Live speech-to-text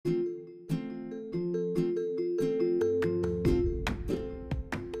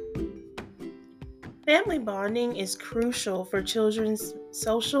Family bonding is crucial for children's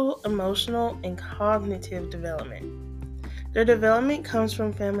social, emotional, and cognitive development. Their development comes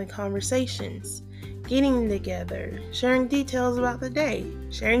from family conversations, getting together, sharing details about the day,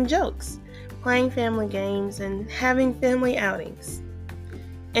 sharing jokes, playing family games, and having family outings.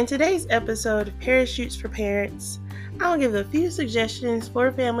 In today's episode of Parachutes for Parents, I'll give a few suggestions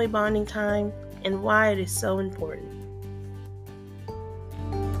for family bonding time and why it is so important.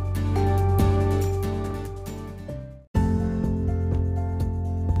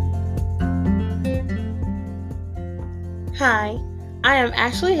 Hi, I am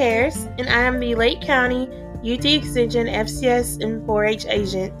Ashley Harris, and I am the Lake County UT Extension FCS and 4-H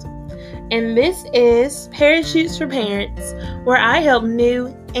agent. And this is Parachutes for Parents, where I help new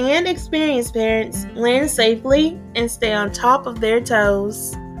and experienced parents land safely and stay on top of their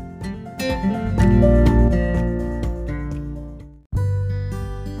toes.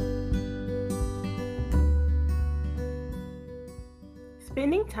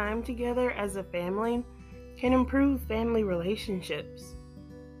 Spending time together as a family can improve family relationships.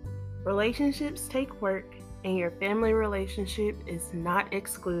 Relationships take work, and your family relationship is not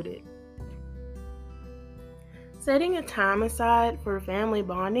excluded. Setting a time aside for family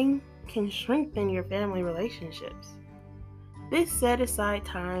bonding can strengthen your family relationships. This set-aside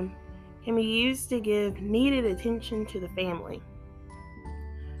time can be used to give needed attention to the family.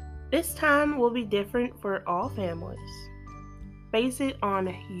 This time will be different for all families. Base it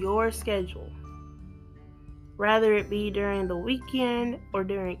on your schedule. Rather it be during the weekend or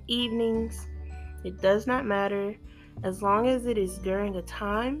during evenings, it does not matter as long as it is during a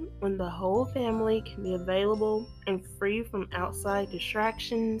time when the whole family can be available and free from outside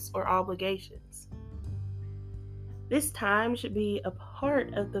distractions or obligations. This time should be a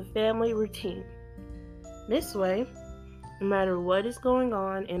part of the family routine. This way, no matter what is going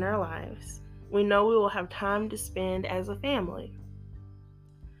on in our lives, we know we will have time to spend as a family.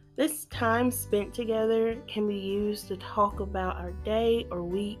 This time spent together can be used to talk about our day or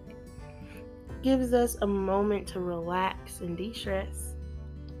week, gives us a moment to relax and de-stress,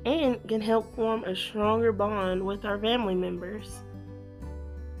 and can help form a stronger bond with our family members.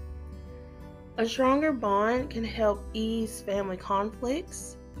 A stronger bond can help ease family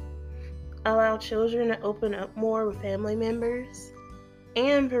conflicts, allow children to open up more with family members,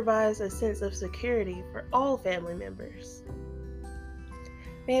 and provides a sense of security for all family members.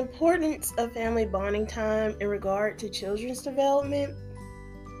 The importance of family bonding time in regard to children's development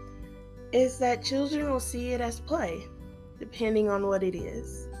is that children will see it as play, depending on what it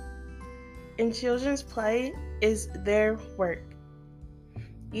is. And children's play is their work.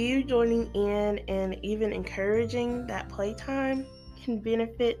 You joining in and even encouraging that playtime can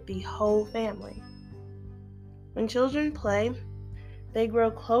benefit the whole family. When children play, they grow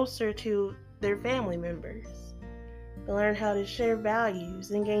closer to their family members. They learn how to share values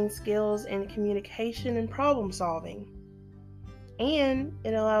and gain skills in communication and problem solving. And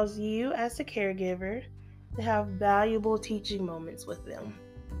it allows you as a caregiver to have valuable teaching moments with them.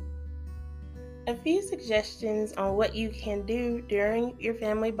 A few suggestions on what you can do during your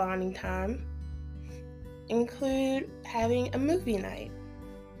family bonding time include having a movie night.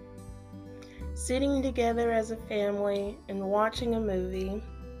 Sitting together as a family and watching a movie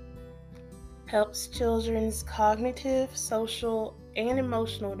helps children's cognitive, social, and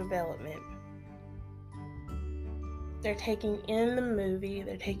emotional development. They're taking in the movie,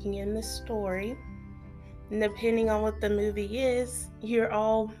 they're taking in the story, and depending on what the movie is, you're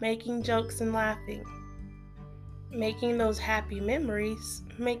all making jokes and laughing. Making those happy memories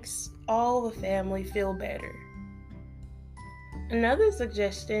makes all the family feel better. Another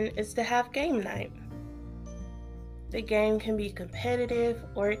suggestion is to have game night. The game can be competitive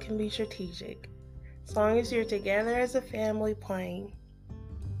or it can be strategic, as long as you're together as a family playing.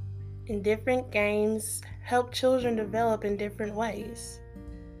 And different games help children develop in different ways.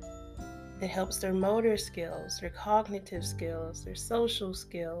 It helps their motor skills, their cognitive skills, their social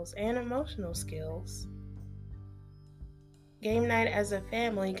skills, and emotional skills. Game night as a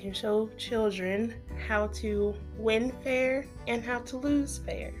family can show children how to win fair and how to lose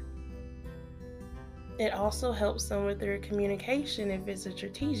fair. It also helps them with their communication if it's a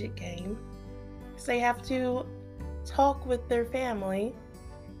strategic game, because they have to talk with their family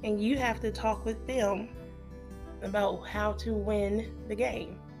and you have to talk with them about how to win the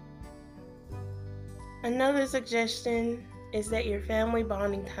game. Another suggestion is that your family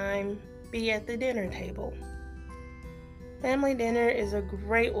bonding time be at the dinner table. Family dinner is a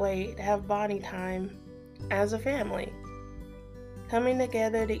great way to have bonding time as a family. Coming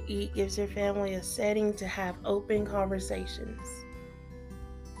together to eat gives your family a setting to have open conversations.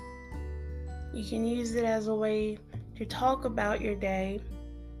 You can use it as a way to talk about your day,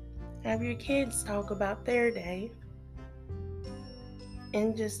 have your kids talk about their day,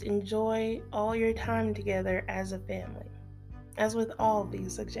 and just enjoy all your time together as a family, as with all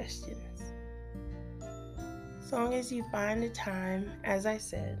these suggestions. As long as you find a time, as I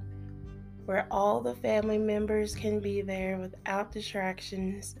said, where all the family members can be there without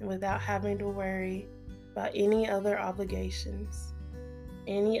distractions and without having to worry about any other obligations,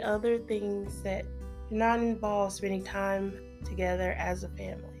 any other things that do not involve spending time together as a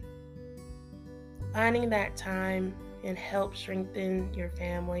family. Finding that time can help strengthen your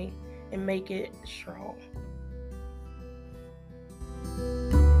family and make it strong.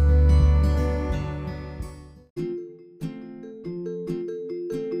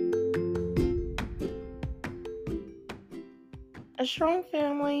 A strong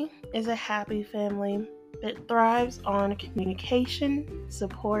family is a happy family that thrives on communication,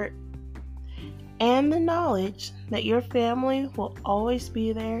 support, and the knowledge that your family will always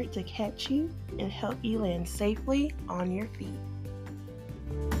be there to catch you and help you land safely on your feet.